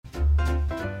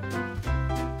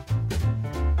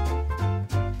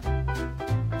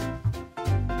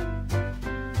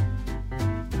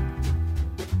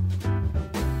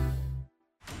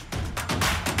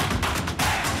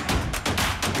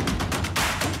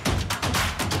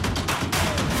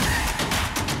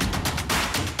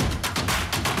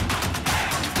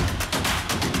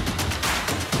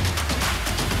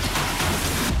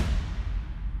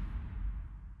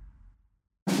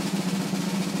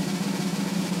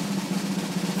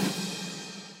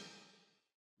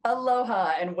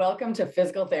Aloha and welcome to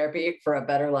Physical Therapy for a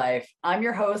Better Life. I'm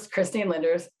your host, Christine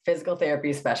Linders, physical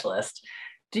therapy specialist.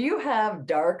 Do you have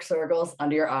dark circles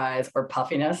under your eyes or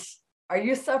puffiness? Are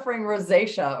you suffering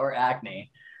rosacea or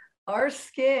acne? Our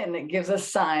skin gives us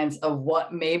signs of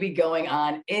what may be going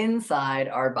on inside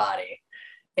our body.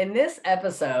 In this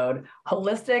episode,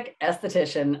 holistic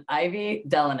esthetician Ivy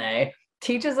Delaney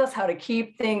teaches us how to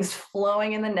keep things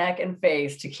flowing in the neck and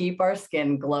face to keep our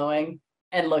skin glowing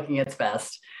and looking its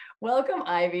best. Welcome,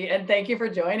 Ivy, and thank you for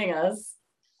joining us.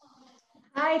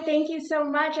 Hi, thank you so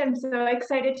much. I'm so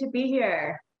excited to be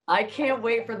here. I can't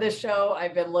wait for this show.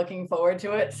 I've been looking forward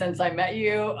to it since I met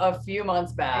you a few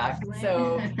months back. Excellent.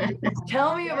 So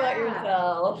tell me about Yeah.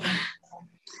 yourself.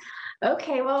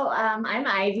 Okay, well, I'm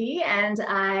Ivy, and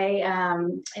I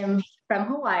am from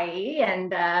Hawaii,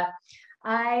 and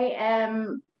I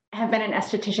have been an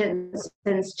esthetician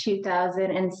since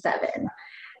 2007.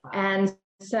 And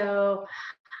so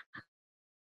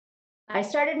I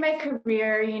started my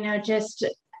career, just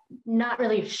not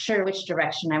really sure which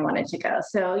direction I wanted to go.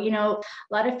 So, a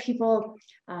lot of people,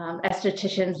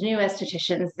 estheticians, new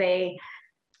estheticians,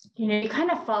 you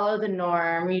kind of follow the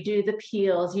norm. You do the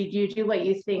peels, you do what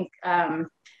you think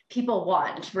people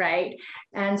want, right?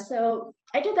 And so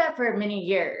I did that for many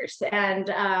years. And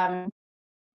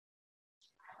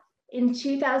in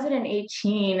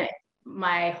 2018,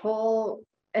 my whole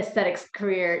aesthetics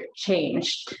career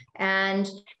changed. And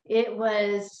it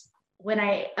was when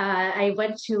I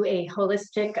went to a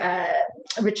holistic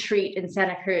retreat in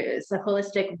Santa Cruz, a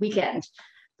holistic weekend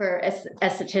for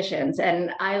estheticians,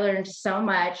 and I learned so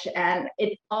much. And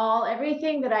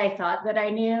everything that I thought that I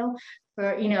knew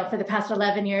for the past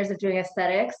 11 years of doing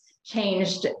aesthetics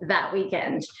changed that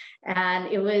weekend, and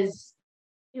it was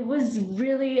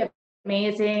really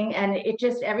amazing, and it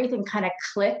just everything kind of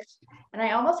clicked, and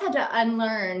I almost had to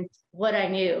unlearn what I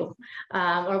knew,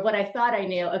 or what I thought I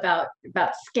knew about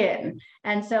skin.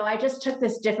 And so I just took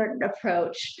this different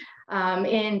approach.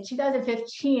 In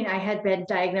 2015, I had been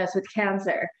diagnosed with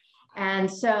cancer,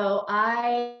 and so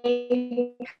I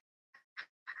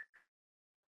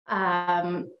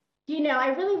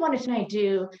really wanted to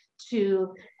do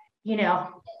to you know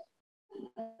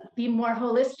be more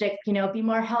holistic,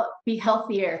 be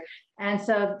healthier. And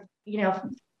so,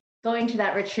 going to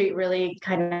that retreat really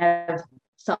kind of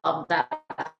solved that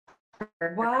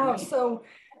for Wow. me. So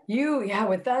yeah,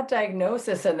 with that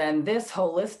diagnosis and then this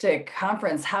holistic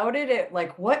conference, how did it,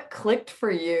 like, what clicked for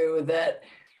you that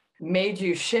made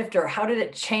you shift, or how did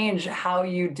it change how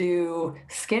you do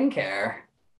skincare?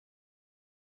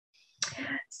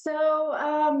 So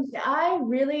I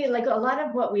really like a lot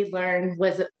of what we learned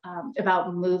was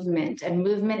about movement and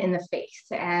movement in the face,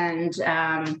 and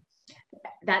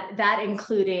that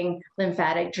including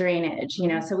lymphatic drainage.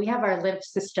 So we have our lymph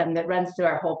system that runs through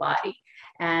our whole body,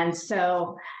 and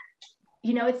so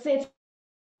it's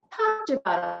talked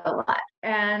about a lot.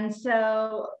 And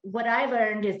so what I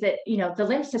learned is that, the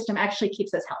lymph system actually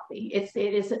keeps us healthy. It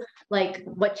is like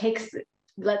what takes,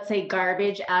 let's say,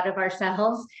 garbage out of our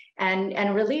cells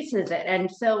and releases it. And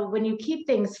so when you keep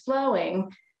things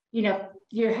flowing,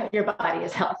 your body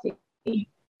is healthy.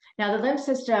 Now the lymph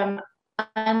system,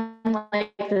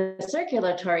 unlike the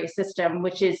circulatory system,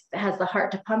 which has the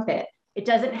heart to pump it, it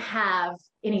doesn't have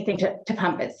anything to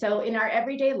pump it. So in our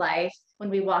everyday life, when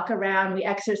we walk around, we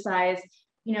exercise,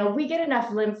 we get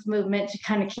enough lymph movement to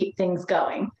kind of keep things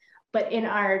going. But in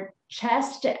our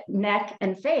chest, neck,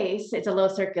 and face, it's a low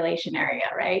circulation area,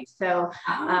 right? So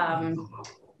um, Oh,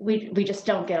 we just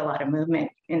don't get a lot of movement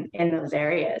in those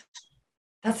areas.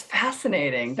 that's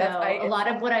fascinating. So a It's lot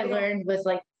of what I something learned was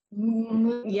like,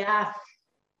 yeah,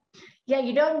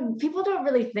 yeah, people don't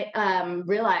really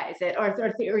realize it,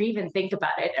 or even think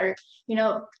about it, or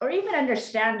even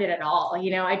understand it at all.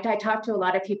 I talk to a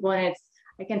lot of people, and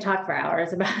I can talk for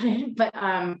hours about it, but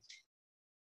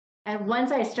and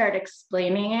once I start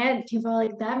explaining it, people are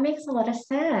like, that makes a lot of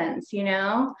sense.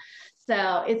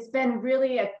 So it's been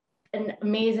really an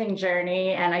amazing journey,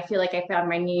 and I feel like I found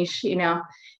my niche, in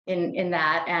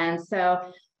that. And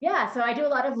so yeah, so I do a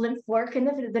lot of lymph work in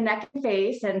the neck and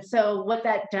face. And so what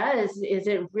that does is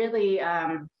it really,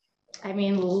 I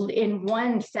mean, in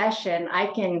one session, I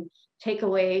can take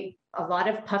away a lot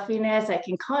of puffiness. I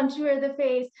can contour the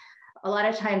face. A lot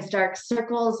of times dark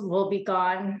circles will be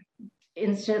gone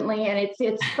instantly. And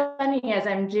it's funny, as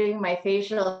I'm doing my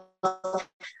facial, a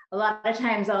lot of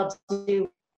times I'll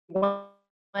do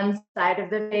one side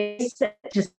of the face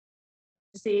just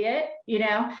to see it,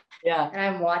 yeah. and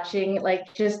I'm watching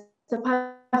like just the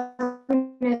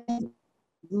puffiness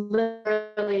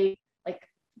literally like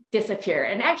disappear.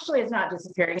 And actually it's not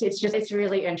disappearing. It's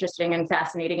really interesting and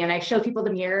fascinating. And I show people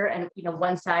the mirror, and,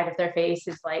 one side of their face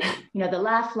is like, the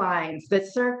laugh lines, the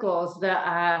circles,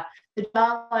 the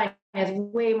jawline is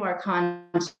way more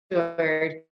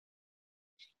contoured.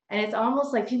 And it's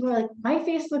almost like people are like, my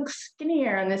face looks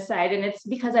skinnier on this side. And it's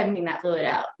because I'm getting that fluid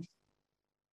out.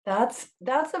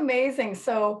 That's amazing.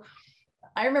 So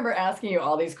I remember asking you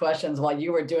all these questions while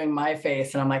you were doing my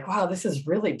face, and I'm like, wow, this is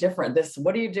really different.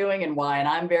 What are you doing and why? And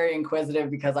I'm very inquisitive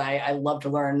because I love to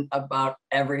learn about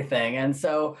everything. And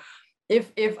so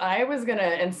if I was gonna,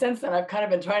 and since then I've kind of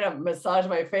been trying to massage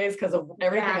my face because of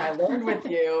everything I learned with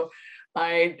you.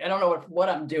 I don't know what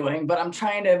I'm doing, but I'm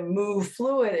trying to move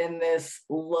fluid in this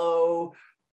low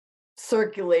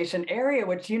circulation area,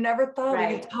 which you never thought.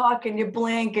 Right. You talk and you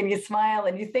blink and you smile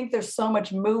and you think there's so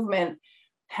much movement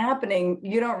happening,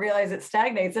 you don't realize it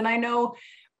stagnates. And I know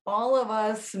all of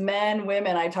us, men,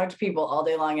 women, I talk to people all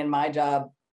day long in my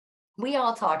job. We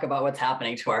all talk about what's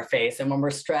happening to our face, and when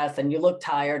we're stressed and you look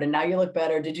tired and now you look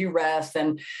better, did you rest?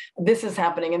 And this is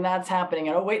happening and that's happening.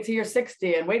 And oh, wait till you're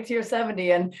 60 and wait till you're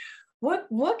 70. And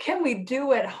what can we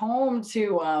do at home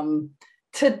to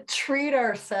treat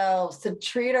ourselves, to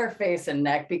treat our face and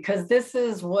neck? Because this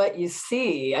is what you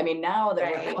see. I mean, now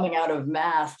that we're coming out of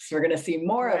masks, we're going to see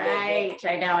more of it. Right,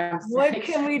 I know. What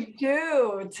can we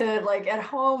do to, like, at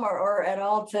home or at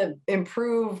all, to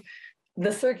improve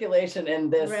the circulation in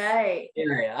this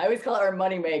area? I always call it our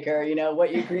moneymaker.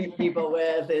 What you greet people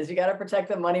with is you got to protect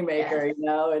the moneymaker.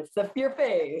 Yes. It's your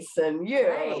face and you.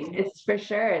 Right. It's for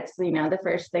sure. It's, the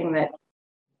first thing that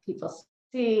people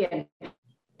see. And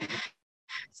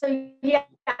so,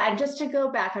 and just to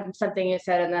go back on something you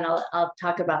said, and then I'll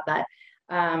talk about that.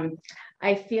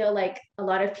 I feel like a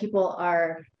lot of people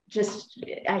are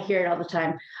I hear it all the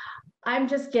time. I'm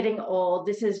just getting old.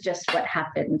 This is just what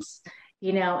happens,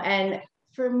 and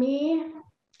for me,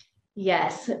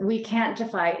 yes, we can't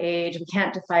defy age. We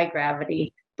can't defy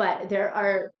gravity, but there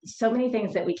are so many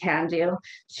things that we can do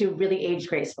to really age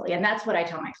gracefully. And that's what I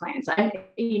tell my clients.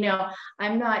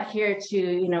 I'm not here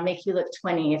to, make you look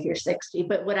 20 if you're 60,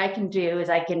 but what I can do is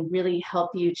I can really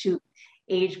help you to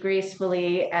age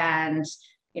gracefully. And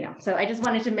so I just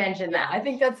wanted to mention that. I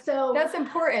think that's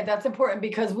important. That's important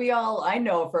because I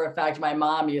know for a fact, my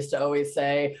mom used to always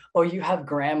say, oh, you have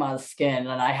grandma's skin.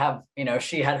 And I have,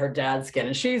 she had her dad's skin,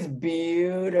 and she's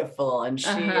beautiful and she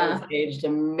has aged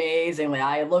amazingly.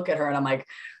 I look at her and I'm like,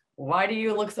 why do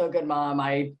you look so good, Mom?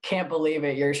 I can't believe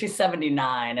it. She's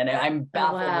 79 and I'm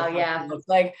baffled. Wow, yeah. She looks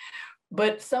like.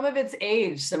 But some of it's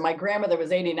age. So my grandmother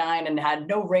was 89 and had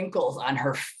no wrinkles on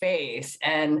her face.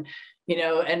 And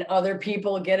and other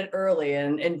people get it early,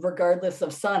 and regardless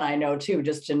of sun, I know too,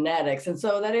 just genetics. And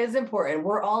so that is important.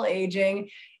 We're all aging.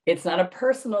 It's not a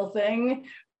personal thing,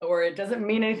 or it doesn't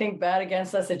mean anything bad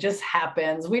against us. It just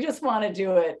happens. We just want to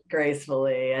do it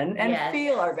gracefully and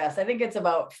feel our best. I think it's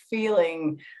about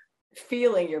feeling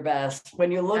your best.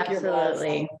 When you look your best,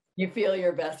 you feel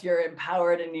your best, you're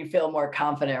empowered and you feel more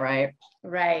confident, right?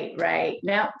 Right.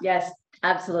 No, yes,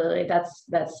 absolutely.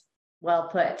 That's well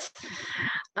put.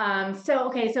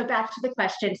 So back to the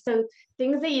question. So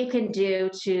things that you can do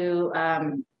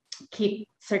to keep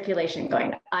circulation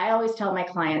going. I always tell my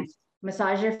clients,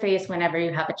 massage your face whenever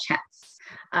you have a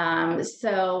chance.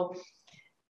 So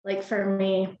like for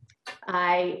me,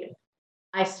 I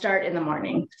start in the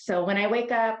morning. So when I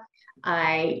wake up,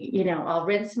 I'll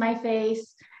rinse my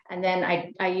face. And then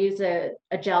I use a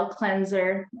gel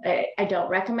cleanser. I don't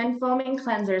recommend foaming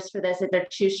cleansers for this. They're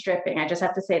too stripping. I just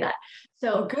have to say that.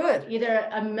 So good. Either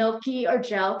a milky or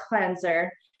gel cleanser.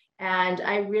 And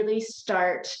I really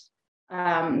start,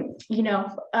 on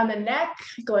the neck,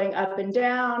 going up and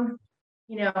down.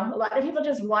 A lot of people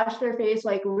just wash their face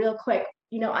like real quick.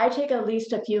 I take at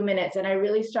least a few minutes, and I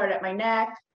really start at my neck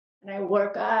and I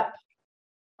work up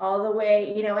all the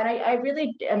way, and I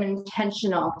really am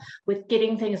intentional with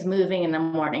getting things moving in the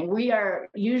morning. We are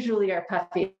usually our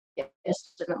puffiest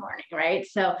in the morning, right?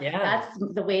 So that's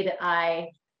the way that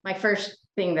my first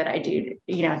thing that I do,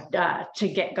 to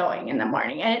get going in the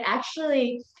morning. And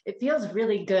it feels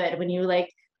really good when you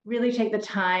really take the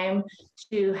time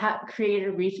to create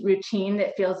a routine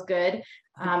that feels good.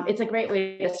 It's a great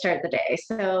way to start the day.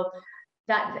 So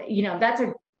that's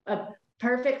a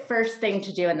perfect first thing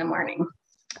to do in the morning.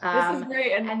 This is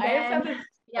great. And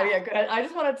I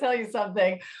just want to tell you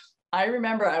something. I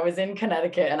remember I was in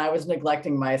Connecticut and I was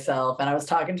neglecting myself, and I was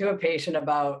talking to a patient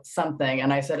about something.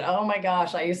 And I said, oh my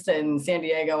gosh, I used to, in San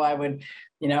Diego, I would,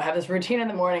 have this routine in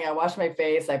the morning. I washed my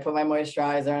face, I put my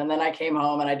moisturizer, and then I came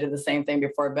home and I did the same thing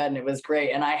before bed, and it was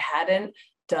great. And I hadn't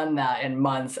done that in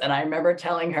months. And I remember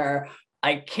telling her,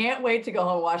 I can't wait to go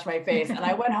home and wash my face. And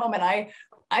I went home and I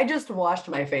I just washed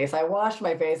my face. I washed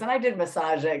my face and I did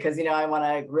massage it because, I want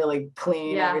to really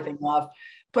clean everything off.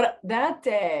 But that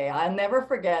day, I'll never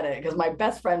forget it because my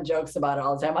best friend jokes about it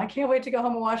all the time. I can't wait to go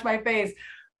home and wash my face.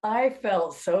 I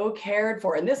felt so cared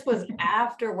for. And this was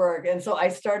after work. And so I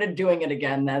started doing it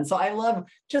again then. So I love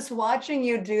just watching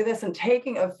you do this and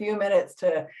taking a few minutes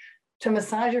to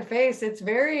massage your face. It's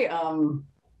very, I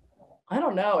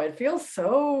don't know, it feels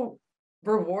so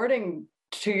rewarding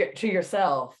to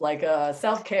yourself, like a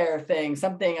self-care thing,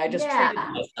 something I just treated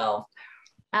myself.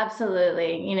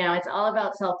 Absolutely. It's all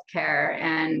about self-care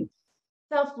and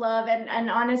self-love. And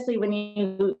honestly, when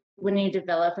you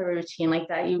develop a routine like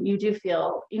that, you do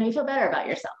feel, you feel better about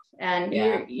yourself. And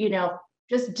you're,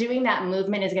 just doing that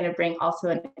movement is going to bring also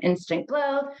an instant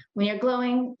glow. When you're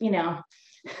glowing, you get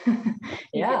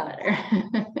better.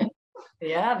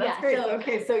 Yeah, that's great.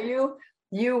 Okay, so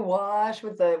you wash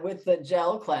with the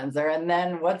gel cleanser, and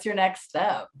then what's your next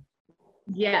step?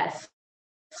 Yes.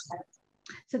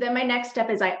 So then my next step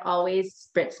is I always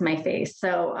spritz my face.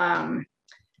 So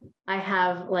I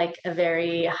have like a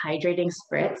very hydrating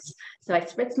spritz. So I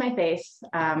spritz my face.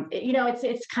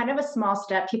 It's kind of a small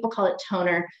step. People call it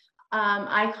toner.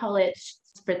 I call it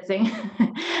spritzing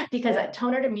because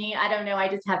toner to me, I don't know. I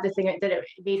just have this thing that it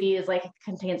maybe is like it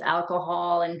contains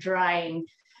alcohol and drying.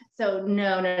 So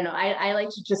no. I like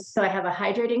to so I have a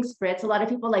hydrating spritz. A lot of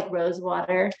people like rose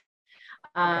water.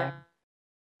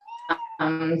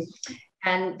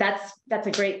 And that's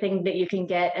a great thing that you can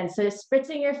get. And so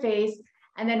spritzing your face,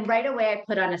 and then right away I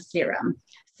put on a serum.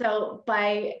 So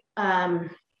by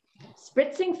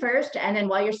spritzing first, and then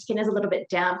while your skin is a little bit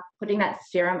damp, putting that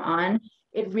serum on,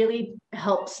 it really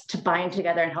helps to bind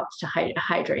together and helps to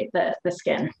hydrate the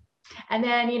skin. And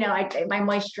then, my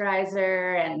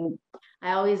moisturizer, and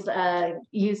I always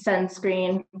use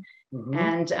sunscreen. Mm-hmm.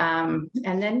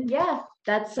 And then,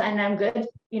 and I'm good,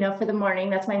 for the morning.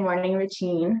 That's my morning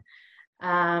routine.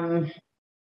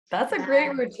 That's a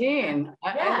great routine.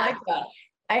 I like that.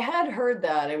 I had heard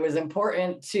that it was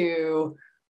important to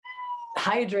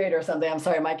hydrate or something. I'm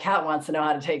sorry, my cat wants to know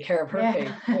how to take care of her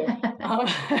face too.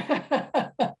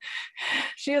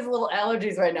 She has little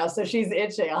allergies right now, so she's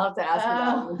itching. I'll have to ask her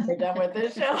that when we're done with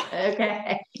this show.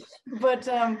 Okay.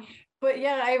 But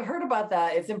yeah, I've heard about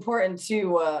that. It's important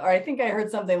to, or I think I heard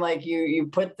something like you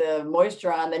put the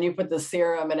moisture on, then you put the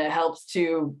serum, and it helps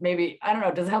to maybe, I don't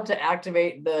know, does it help to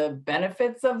activate the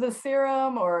benefits of the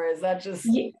serum, or is that just?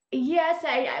 Yes,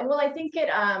 I think it,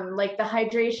 like the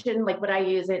hydration, like what I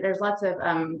use it, there's lots of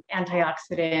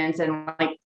antioxidants and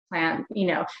like plant,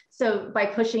 so by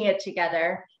pushing it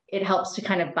together, it helps to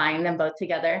kind of bind them both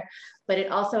together, but it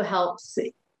also helps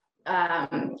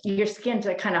your skin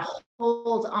to kind of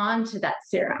hold on to that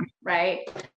serum, right?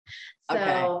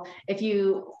 So if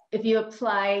you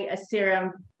apply a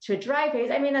serum to a dry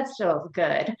face, I mean, that's still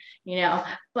good,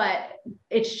 but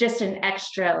it's just an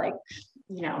extra like,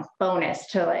 bonus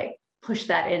to like push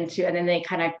that into, and then they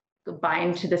kind of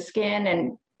bind to the skin,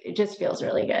 and it just feels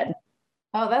really good.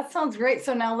 Oh, that sounds great.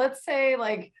 So now let's say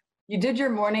like you did your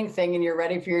morning thing and you're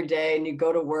ready for your day and you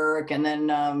go to work, and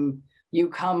then you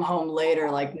come home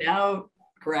later, like now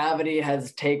gravity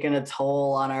has taken a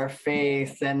toll on our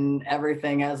face and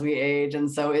everything as we age.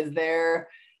 And so is there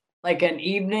like an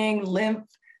evening lymph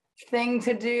thing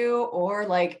to do, or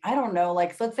like, I don't know,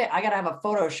 like let's say I got to have a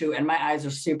photo shoot and my eyes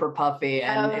are super puffy,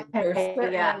 and there's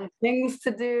certain things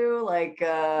to do, like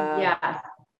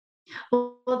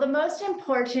Well, the most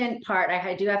important part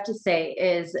I do have to say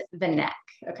is the neck,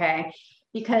 okay?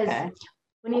 Because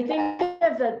when you think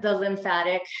of the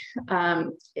lymphatic,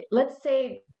 let's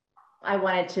say I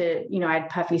wanted to, I had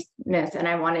puffiness and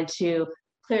I wanted to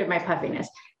clear my puffiness.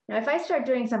 Now, if I start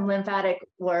doing some lymphatic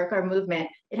work or movement,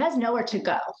 it has nowhere to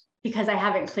go because I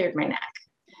haven't cleared my neck.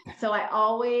 So I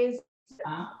always,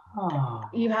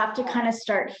 you have to kind of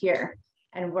start here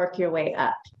and work your way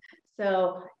up.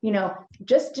 So,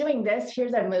 just doing this,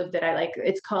 here's a move that I like.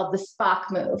 It's called the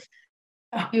Spock move.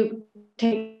 You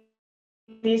take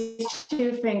these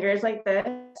two fingers like this,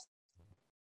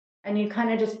 and you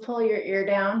kind of just pull your ear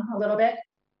down a little bit.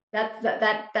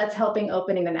 That's helping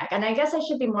opening the neck. And I guess I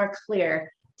should be more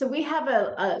clear. So we have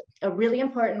a really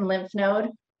important lymph node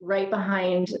right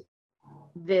behind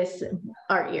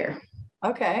our ear.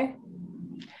 Okay.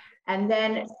 And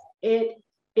then it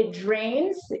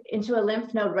drains into a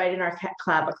lymph node right in our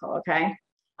clavicle. Okay.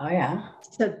 Oh yeah.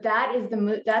 So that is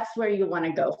that's where you want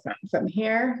to go from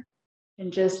here,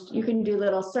 and just you can do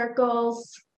little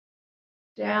circles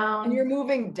down. And you're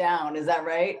moving down, is that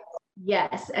right?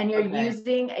 Yes, and you're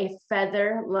using a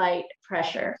feather light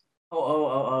pressure.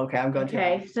 Oh, okay. I'm going to.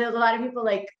 Okay, so a lot of people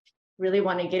like really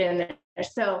want to get in there.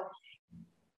 So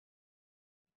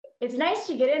it's nice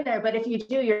to get in there, but if you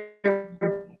do,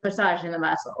 you're massaging the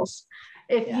muscles.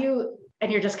 If you,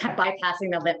 and you're just kind of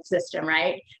bypassing the lymph system,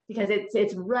 right? Because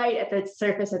it's right at the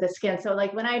surface of the skin. So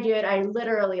like when I do it, I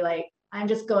literally like, I'm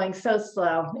just going so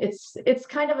slow. It's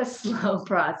kind of a slow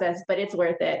process, but it's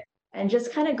worth it. And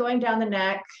just kind of going down the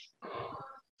neck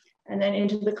and then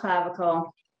into the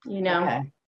clavicle, you know,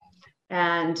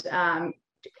 and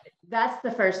that's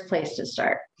the first place to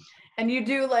start. And you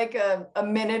do like a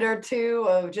minute or two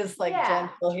of just like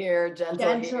gentle here,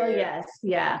 gentle here. Yes.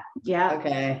 Yeah.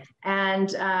 Okay. And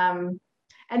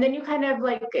then you kind of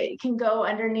like can go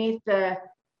underneath the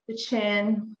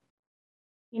chin.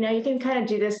 You know, you can kind of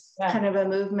do this kind of a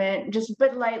movement, just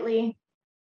but lightly.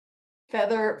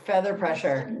 Feather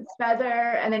pressure. Feather,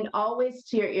 and then always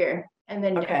to your ear. And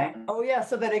then down. Oh yeah,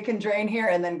 so that it can drain here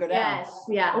and then go down. Yes,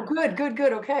 yeah. Oh,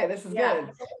 good. Okay, this is good.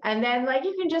 And then like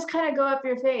you can just kind of go up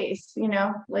your face, you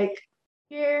know, like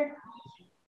here,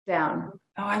 down.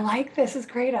 Oh, I like this. Is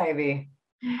great, Ivy.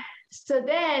 So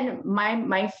then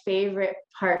my favorite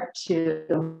part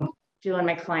to do on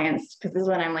my clients, because this is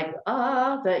when I'm like,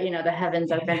 the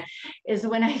heavens open, is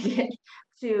when I get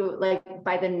to like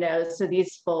by the nose. So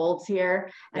these folds here,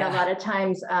 and a lot of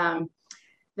times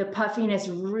the puffiness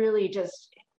really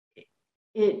just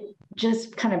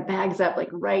kind of bags up like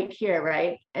right here,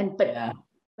 right? And but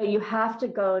you have to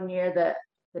go near the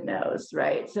nose,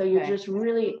 right? So you just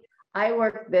really, I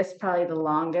work this probably the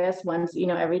longest once, you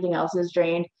know, everything else is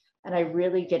drained, and I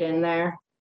really get in there,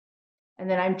 and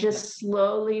then I'm just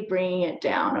slowly bringing it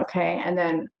down, okay? And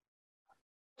then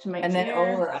to my then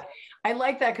over. I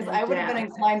like that because I would have been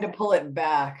inclined to pull it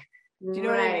back. Do you know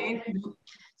what I mean?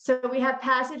 So we have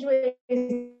passageways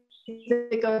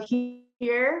that go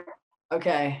here.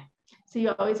 Okay. So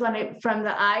you always want to, from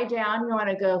the eye down, you want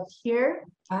to go here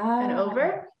and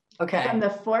over. Okay. From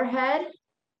the forehead,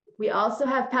 we also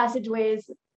have passageways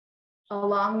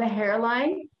along the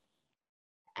hairline,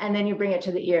 and then you bring it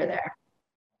to the ear there.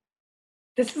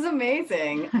 This is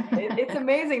amazing. It's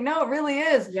amazing. No, it really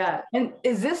is. Yeah. And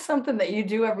is this something that you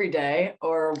do every day,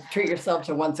 or treat yourself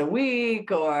to once a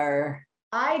week, or?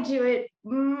 I do it.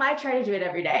 I try to do it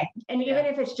every day. And even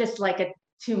if it's just like a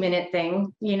 2-minute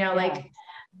thing, you know, like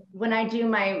when I do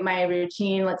my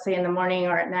routine, let's say in the morning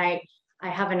or at night, I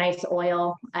have a nice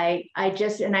oil. I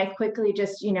quickly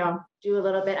just, you know, do a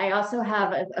little bit. I also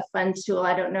have a fun tool.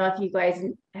 I don't know if you guys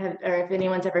have, or if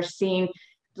anyone's ever seen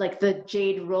like the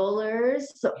jade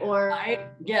rollers, or I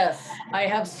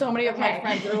have so many of my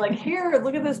friends that are like, here,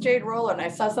 look at this jade roller. And I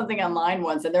saw something online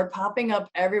once and they're popping up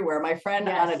everywhere. My friend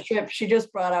on a trip, she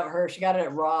just brought out she got it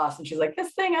at Ross, and she's like,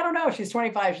 this thing, I don't know. She's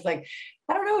 25. She's like,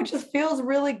 I don't know. It just feels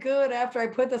really good after I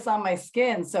put this on my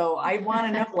skin. So I want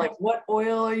to know, like, what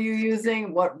oil are you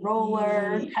using? What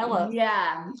roller? Tell us.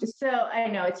 Yeah. So I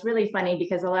know it's really funny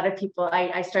because a lot of people,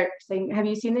 I start saying, have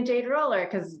you seen the jade roller?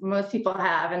 Because most people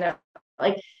have, and they're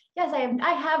like, yes,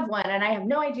 I have one, and I have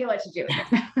no idea what to do with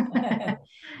it.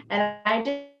 And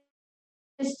I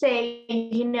just say,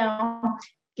 you know,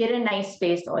 get a nice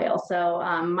base oil. So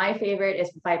my favorite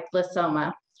is by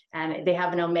Blissoma, and they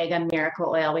have an Omega Miracle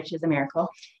Oil, which is a miracle.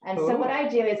 And so what I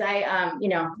do is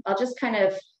I'll just kind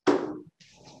of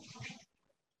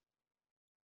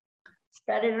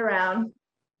spread it around.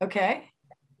 Okay.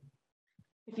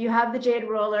 If you have the jade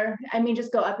roller,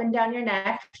 just go up and down your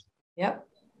neck. Yep.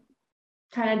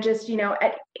 Kind of just, you know,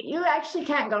 you actually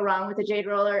can't go wrong with a jade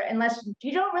roller unless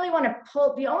you don't really want to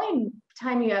pull. The only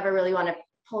time you ever really want to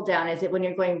pull down is when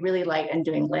you're going really light and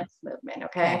doing lymph movement.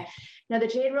 Okay. Now the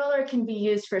jade roller can be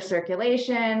used for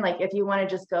circulation. Like if you want to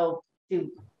just go do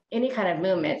any kind of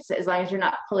movements, as long as you're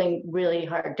not pulling really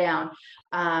hard down,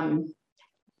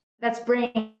 that's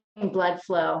bringing blood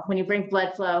flow. When you bring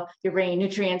blood flow, you're bringing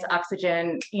nutrients,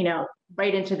 oxygen, you know,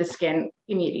 right into the skin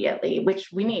immediately, which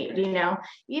we need, you know.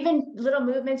 Even little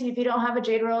movements, if you don't have a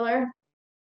jade roller,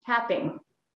 tapping,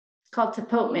 it's called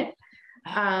tapotement.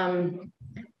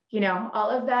 You know, all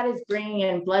of that is bringing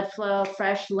in blood flow,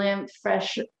 fresh lymph,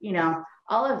 fresh, you know,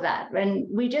 all of that. And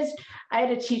I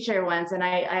had a teacher once, and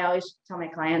I always tell my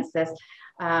clients this,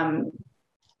 and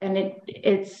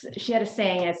she had a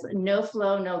saying, it's no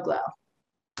flow, no glow.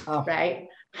 Oh. Right.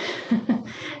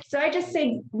 So I just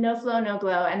say no flow, no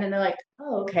glow. And then they're like,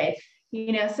 oh, okay.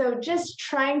 You know, so just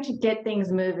trying to get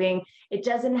things moving. It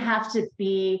doesn't have to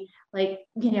be like,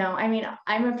 you know,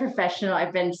 I'm a professional.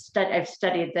 I've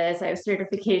studied this, I have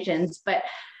certifications, but,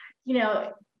 you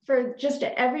know, for just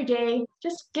every day,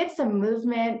 just get some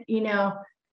movement. You know,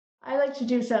 I like to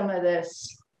do some of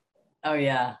this. Oh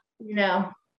yeah. You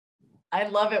know, I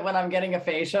love it when I'm getting a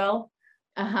facial.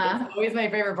 Uh-huh. It's always my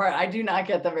favorite part. I do not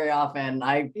get them very often.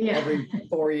 Yeah. Every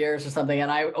 4 years or something, and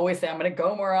I always say I'm going to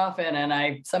go more often, and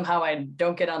I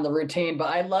don't get on the routine. But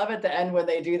I love at the end when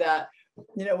they do that,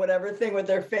 whatever thing with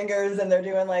their fingers, and they're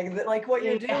doing like what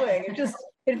you're doing.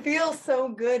 It feels so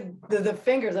good. The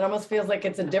fingers, it almost feels like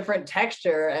it's a different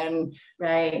texture, and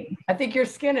Right. I think your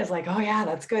skin is like, oh yeah,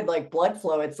 that's good. Like blood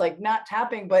flow. It's like not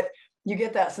tapping, but you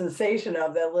get that sensation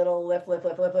of that little lift, and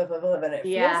it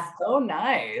feels so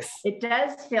nice. It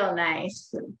does feel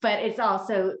nice, but it's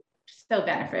also so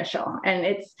beneficial. And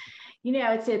it's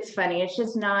funny. It's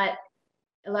just not,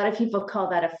 a lot of people call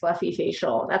that a fluffy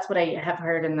facial. That's what I have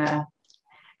heard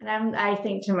I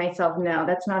think to myself, no,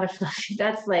 that's not a fluffy,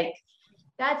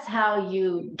 that's how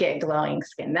you get glowing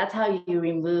skin. That's how you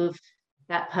remove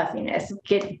that puffiness,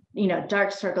 get,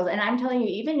 dark circles. And I'm telling you,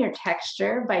 even your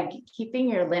texture, by keeping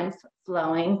your lymph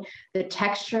flowing, the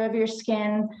texture of your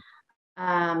skin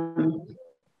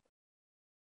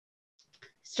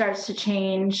starts to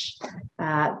change.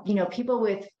 People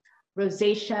with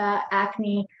rosacea,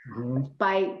 acne,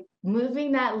 by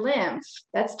moving that lymph,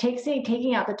 that's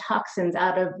taking out the toxins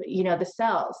out of, the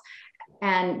cells.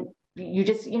 And you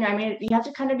just, you have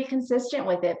to kind of be consistent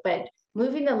with it, but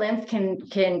moving the lymph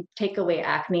can take away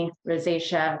acne,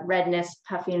 rosacea, redness,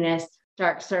 puffiness,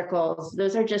 dark circles.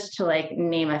 Those are just to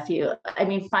name a few.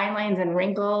 Fine lines and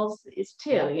wrinkles is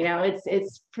too,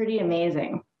 it's pretty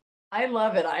amazing. I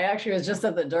love it. I actually was just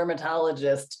at the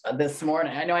dermatologist this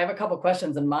morning. I know I have a couple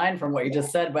questions in mind from what you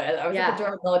just said, but I was at the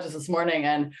dermatologist this morning,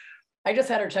 and I just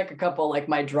had her check a couple, like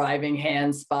my driving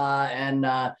hand spa. And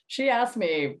she asked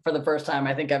me for the first time,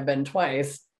 I think I've been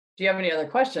twice, do you have any other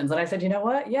questions? And I said, you know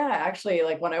what? Yeah, actually,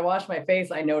 like when I wash my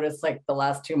face, I noticed like the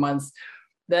last 2 months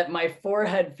that my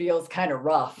forehead feels kind of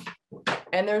rough.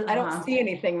 And I don't see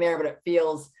anything there, but it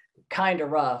feels kind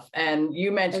of rough. And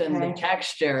you mentioned the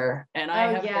texture, and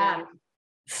I have been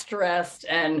stressed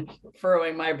and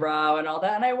furrowing my brow and all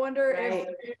that. And I wonder if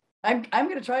I'm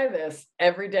going to try this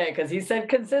every day, because he said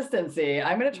consistency.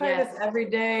 I'm going to try this every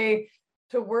day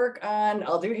to work on,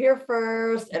 I'll do here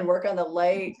first and work on the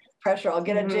light pressure. I'll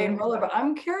get a jade roller, but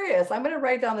I'm curious. I'm going to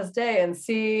write down this day and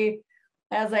see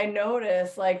as I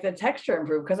notice like the texture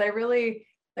improve, because I really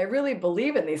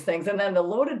believe in these things. And then the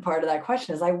loaded part of that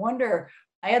question is, I wonder,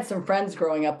 I had some friends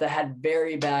growing up that had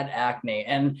very bad acne,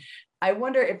 and I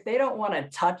wonder if they don't want to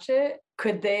touch it,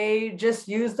 could they just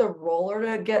use the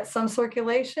roller to get some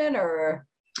circulation? Or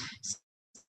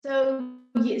so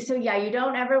yeah, you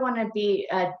don't ever want to be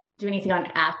do anything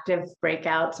on active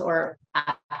breakouts or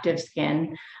active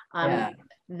skin.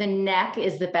 The neck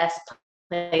is the best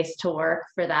place to work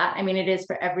for that. It is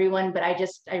for everyone, but I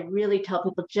really tell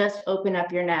people, just open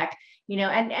up your neck,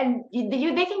 and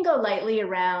they can go lightly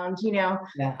around,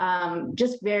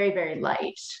 just very, very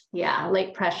light. Yeah.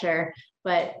 Light pressure.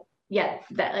 But yeah,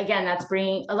 that's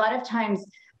bringing a lot of times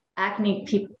acne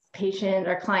patient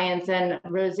or clients and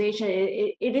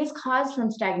rosacea, it is caused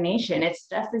from stagnation. It's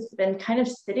stuff that's been kind of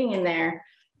sitting in there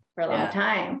for a long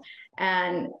time.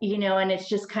 And, and it's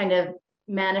just kind of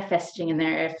manifesting in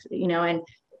there, and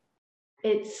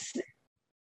it's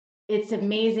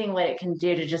amazing what it can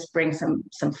do to just bring some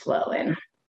flow in.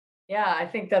 Yeah, I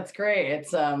think that's great.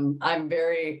 It's I'm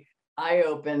very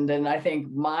eye-opened, and I think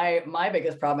my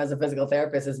biggest problem as a physical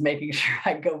therapist is making sure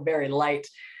I go very light.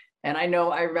 And I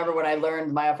remember when I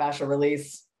learned myofascial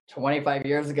release 25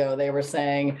 years ago, they were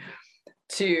saying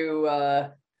to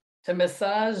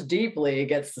massage deeply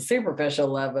gets the superficial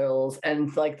levels,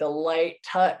 and like the light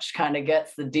touch kind of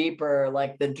gets the deeper,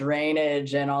 like the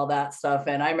drainage and all that stuff.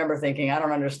 And I remember thinking, I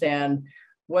don't understand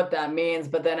what that means.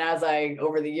 But then as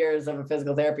over the years of a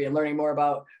physical therapy and learning more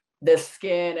about the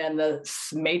skin and the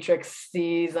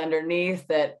matrices underneath,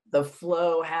 that the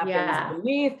flow happens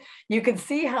beneath, you can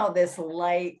see how this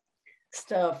light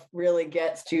stuff really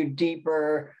gets to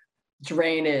deeper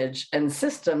drainage and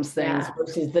systems things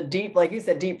versus the deep, like you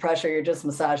said, deep pressure, you're just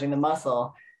massaging the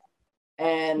muscle.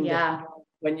 And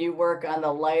when you work on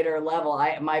the lighter level,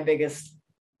 my biggest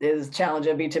challenge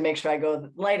would be to make sure I go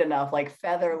light enough, like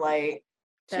feather light,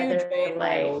 to drain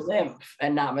my lymph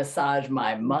and not massage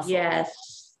my muscle.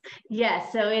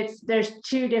 Yes. So there's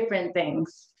two different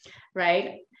things,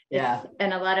 right?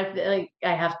 And a lot of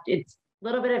it's a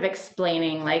little bit of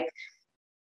explaining, like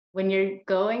when you're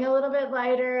going a little bit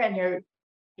lighter and you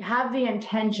have the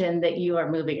intention that you are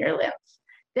moving your lymph,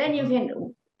 then you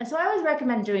can, so I always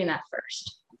recommend doing that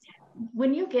first.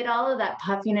 When you get all of that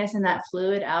puffiness and that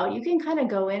fluid out, you can kind of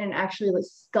go in and actually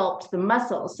sculpt the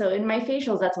muscles. So in my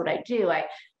facials, that's what I do. I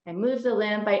move the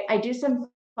lymph. I do some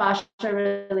fascia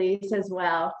release as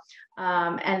well,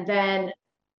 and then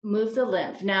move the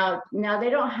lymph. Now they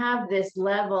don't have this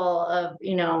level of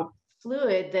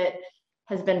fluid that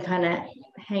has been kind of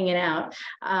hanging out.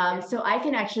 So I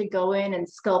can actually go in and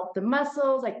sculpt the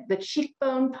muscles, like the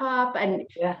cheekbone pop, and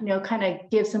kind of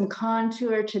give some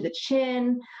contour to the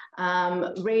chin,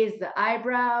 raise the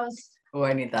eyebrows. Oh,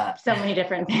 I need that. So many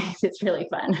different things. It's really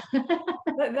fun.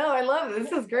 No, I love it.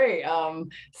 This is great.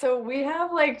 So we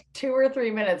have like 2 or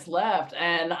 3 minutes left,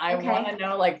 and I want to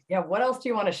know, like, what else do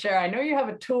you want to share? I know you have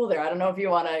a tool there. I don't know if you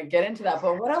want to get into that,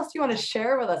 but what else do you want to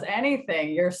share with us?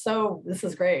 Anything. This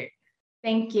is great.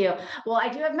 Thank you. Well, I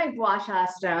do have my gua sha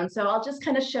stone, so I'll just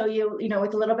kind of show you,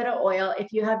 with a little bit of oil.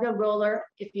 If you have your roller,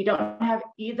 if you don't have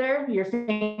either, your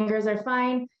fingers are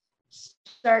fine.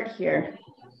 Start here.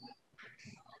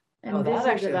 And this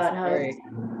is about how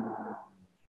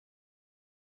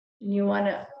you want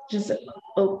to just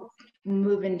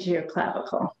move into your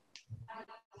clavicle.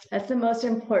 That's the most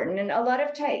important. And a lot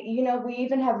of times, we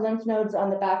even have lymph nodes on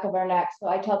the back of our neck. So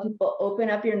I tell people, open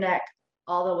up your neck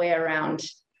all the way around.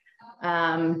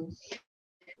 So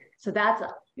that's,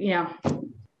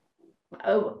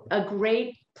 a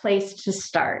great place to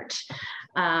start.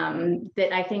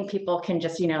 That I think people can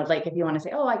just, like if you want to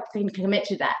say, oh, I can commit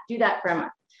to that, do that for a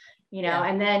month,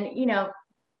 and then,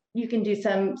 you can do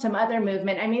some other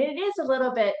movement. I mean, it is a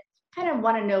little bit kind of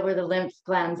want to know where the lymph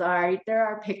glands are. There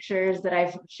are pictures that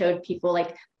I've showed people,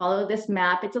 like follow this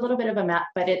map. It's a little bit of a map,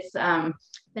 but it's the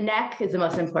neck is the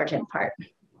most important part.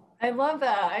 I love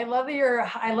that. I love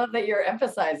that you're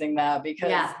emphasizing that,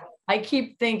 because I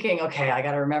keep thinking, okay, I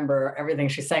got to remember everything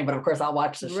she's saying, but of course I'll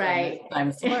watch the show many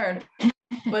times to learn.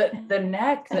 But the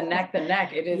neck,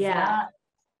 it is not.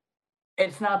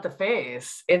 It's not the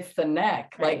face, it's the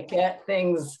neck. Right. Like, get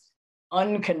things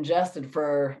uncongested,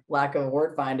 for lack of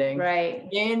word finding,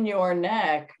 in your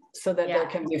neck, so that there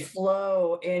can be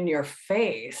flow in your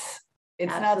face.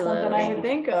 It's not something I would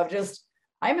think of. Just,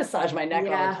 I massage my neck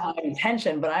all the time,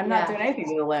 tension, but I'm not doing anything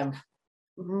to the lymph.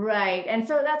 Right. And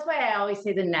so that's why I always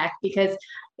say the neck, because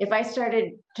if I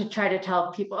started to try to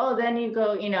tell people, oh, then you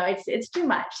go, it's too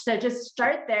much. So just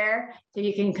start there so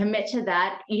you can commit to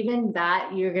that. Even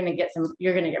that, you're going to get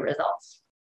results.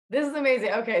 This is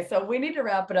amazing. Okay. So we need to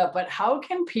wrap it up, but how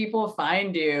can people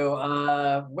find you?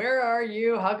 Where are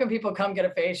you? How can people come get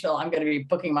a facial? I'm going to be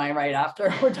booking mine right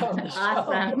after we're done with the show.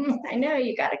 Awesome. I know,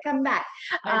 you got to come back.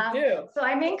 I do. So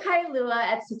I'm in Kailua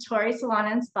at Satori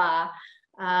Salon and Spa.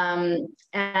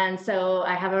 And so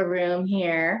I have a room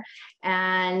here,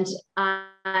 and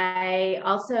I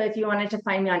also, if you wanted to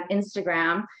find me on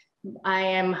Instagram, I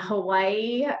am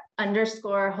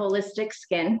Hawaii_holistic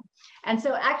skin. And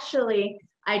so actually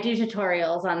I do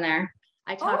tutorials on there.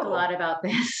 I talk a lot about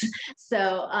this.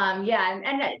 So, and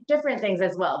different things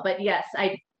as well, but yes,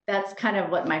 that's kind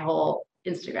of what my whole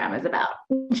Instagram is about.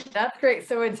 That's great.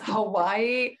 So it's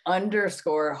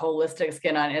Hawaii_holistic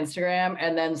skin on Instagram,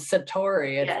 and then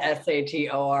Satori, it's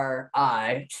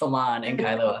SATORI salon in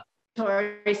Kailua.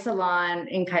 Satori salon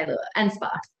in Kailua and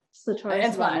spa. Satori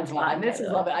and salon and spa. And this is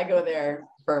love it. I go there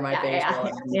for my facial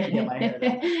and get my hair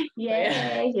done.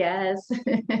 Yes.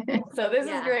 So this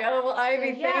is great. Oh, well,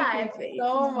 Ivy, thank you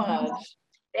so much.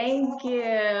 Thank you. This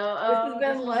has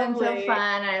been lovely. So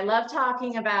fun. I love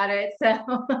talking about it.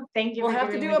 So thank you. We'll have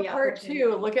to do a part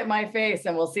 2. Look at my face,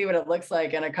 and we'll see what it looks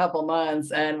like in a couple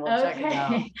months, and we'll check it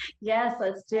out. Yes,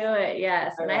 let's do it.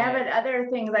 Yes. And I have other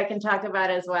things I can talk about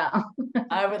as well.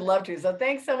 I would love to. So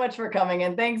thanks so much for coming,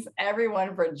 and thanks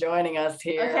everyone for joining us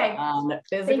here on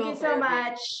Physical Thank you so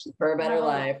much. For a Better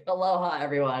Life. Aloha,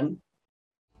 everyone.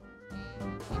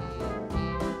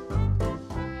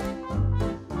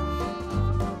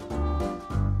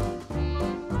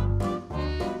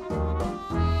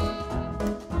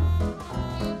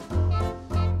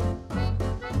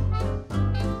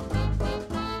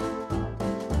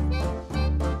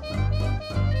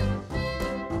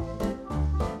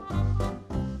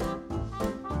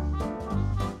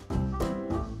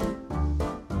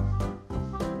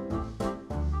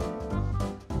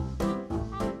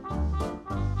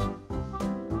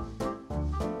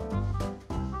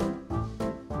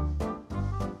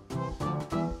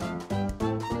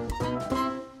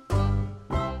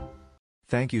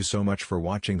 Thank you so much for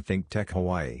watching Think Tech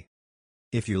Hawaii.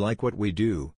 If you like what we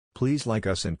do, please like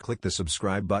us and click the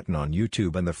subscribe button on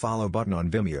YouTube and the follow button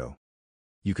on Vimeo.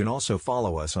 You can also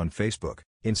follow us on Facebook,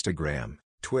 Instagram,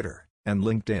 Twitter, and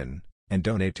LinkedIn, and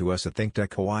donate to us at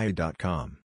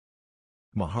thinktechhawaii.com.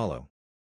 Mahalo.